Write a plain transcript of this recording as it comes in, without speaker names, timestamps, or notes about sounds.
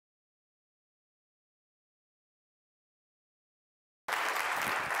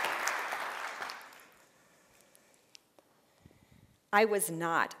I was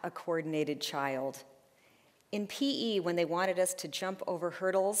not a coordinated child. In PE, when they wanted us to jump over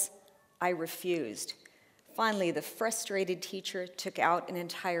hurdles, I refused. Finally, the frustrated teacher took out an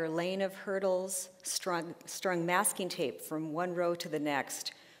entire lane of hurdles, strung masking tape from one row to the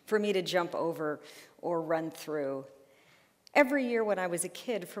next for me to jump over or run through. Every year when I was a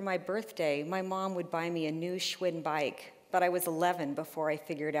kid, for my birthday, my mom would buy me a new Schwinn bike, but I was 11 before I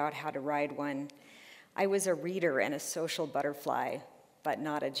figured out how to ride one. I was a reader and a social butterfly, but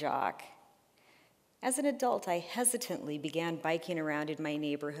not a jock. As an adult, I hesitantly began biking around in my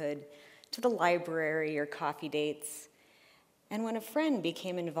neighborhood, to the library or coffee dates. And when a friend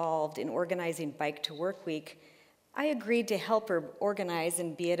became involved in organizing Bike to Work Week, I agreed to help her organize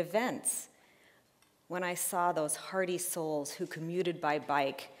and be at events. When I saw those hardy souls who commuted by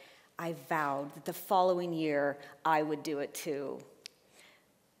bike, I vowed that the following year I would do it too.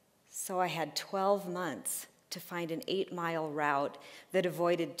 So I had 12 months to find an 8-mile route that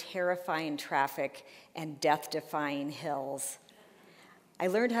avoided terrifying traffic and death-defying hills. I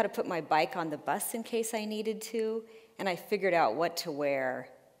learned how to put my bike on the bus in case I needed to, and I figured out what to wear.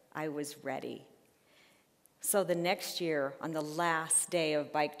 I was ready. So the next year, on the last day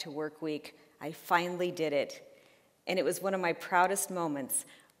of Bike to Work Week, I finally did it. And it was one of my proudest moments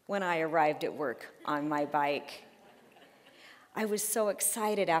when I arrived at work on my bike. I was so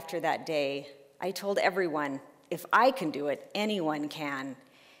excited after that day. I told everyone, if I can do it, anyone can.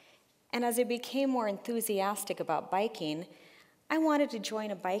 And as I became more enthusiastic about biking, I wanted to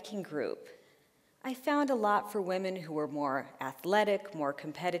join a biking group. I found a lot for women who were more athletic, more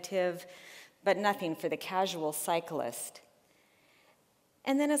competitive, but nothing for the casual cyclist.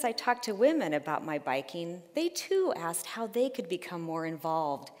 And then as I talked to women about my biking, they too asked how they could become more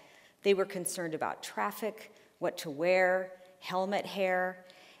involved. They were concerned about traffic, what to wear, helmet hair,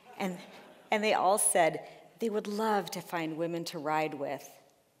 and they all said they would love to find women to ride with.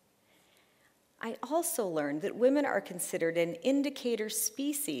 I also learned that women are considered an indicator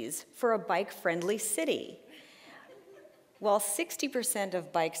species for a bike-friendly city. While 60%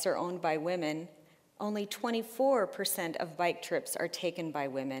 of bikes are owned by women, only 24% of bike trips are taken by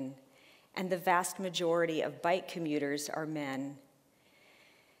women, and the vast majority of bike commuters are men.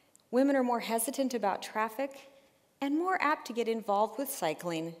 Women are more hesitant about traffic and more apt to get involved with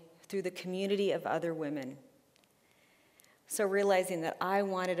cycling through the community of other women. So realizing that I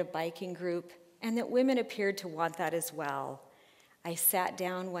wanted a biking group and that women appeared to want that as well, I sat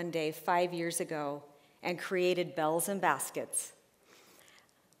down one day 5 years ago and created Bells and Baskets.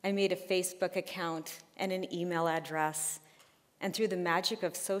 I made a Facebook account and an email address, and through the magic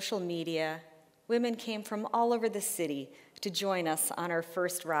of social media, women came from all over the city to join us on our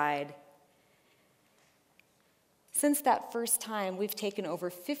first ride. Since that first time, we've taken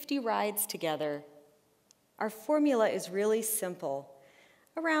over 50 rides together. Our formula is really simple.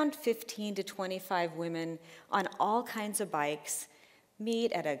 Around 15 to 25 women on all kinds of bikes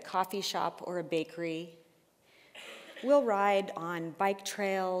meet at a coffee shop or a bakery. We'll ride on bike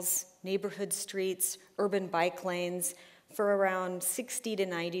trails, neighborhood streets, urban bike lanes for around 60 to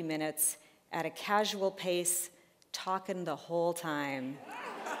 90 minutes at a casual pace, talking the whole time.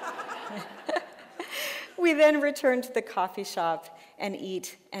 We then return to the coffee shop and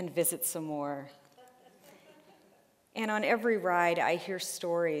eat and visit some more. And on every ride, I hear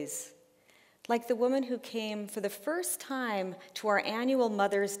stories, like the woman who came for the first time to our annual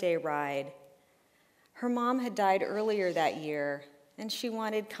Mother's Day ride. Her mom had died earlier that year, and she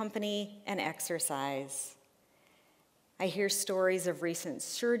wanted company and exercise. I hear stories of recent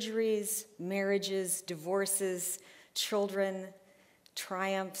surgeries, marriages, divorces, children,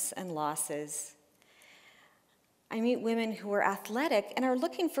 triumphs, and losses. I meet women who are athletic and are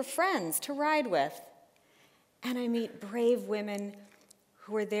looking for friends to ride with. And I meet brave women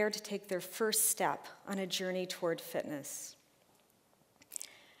who are there to take their first step on a journey toward fitness.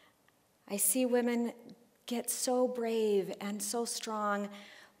 I see women get so brave and so strong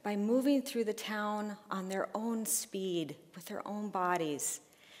by moving through the town on their own speed, with their own bodies.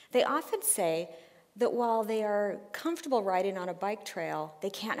 They often say that while they are comfortable riding on a bike trail,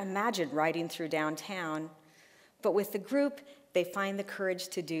 they can't imagine riding through downtown. But with the group, they find the courage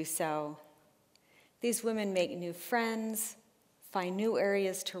to do so. These women make new friends, find new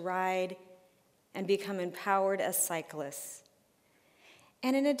areas to ride, and become empowered as cyclists.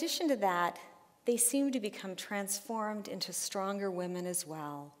 And in addition to that, they seem to become transformed into stronger women as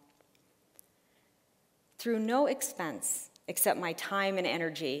well. Through no expense except my time and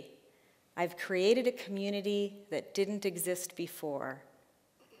energy, I've created a community that didn't exist before.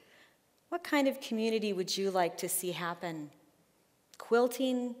 What kind of community would you like to see happen?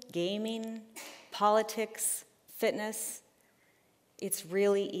 Quilting, gaming, politics, fitness? It's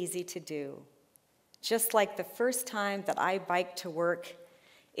really easy to do. Just like the first time that I biked to work,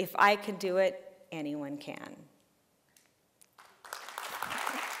 if I can do it, anyone can.